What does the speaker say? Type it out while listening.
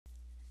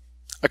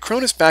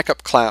Acronis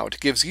Backup Cloud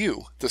gives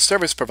you, the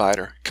service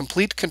provider,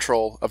 complete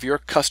control of your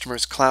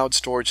customer's cloud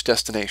storage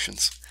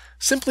destinations.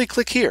 Simply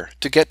click here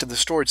to get to the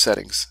storage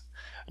settings.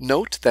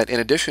 Note that in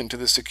addition to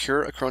the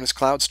secure Acronis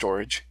Cloud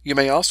storage, you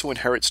may also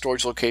inherit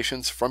storage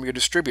locations from your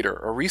distributor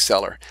or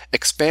reseller,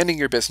 expanding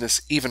your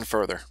business even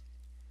further.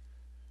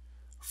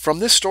 From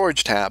this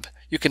Storage tab,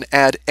 you can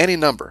add any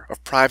number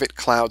of private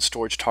cloud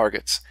storage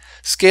targets.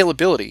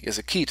 Scalability is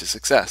a key to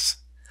success.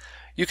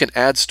 You can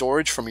add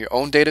storage from your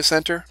own data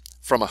center,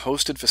 from a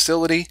hosted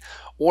facility,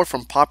 or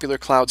from popular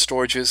cloud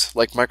storages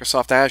like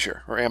Microsoft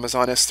Azure or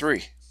Amazon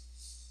S3.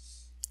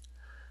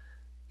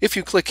 If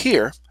you click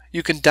here,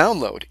 you can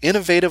download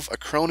innovative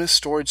Acronis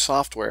storage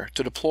software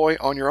to deploy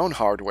on your own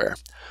hardware,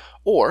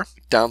 or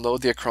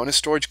download the Acronis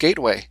Storage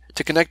Gateway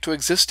to connect to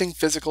existing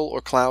physical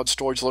or cloud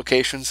storage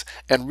locations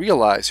and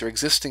realize your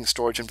existing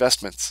storage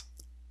investments.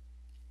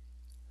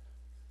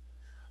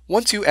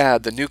 Once you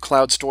add the new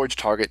cloud storage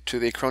target to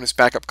the Acronis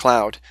Backup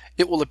Cloud,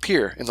 it will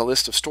appear in the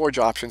list of storage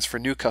options for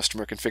new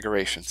customer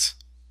configurations.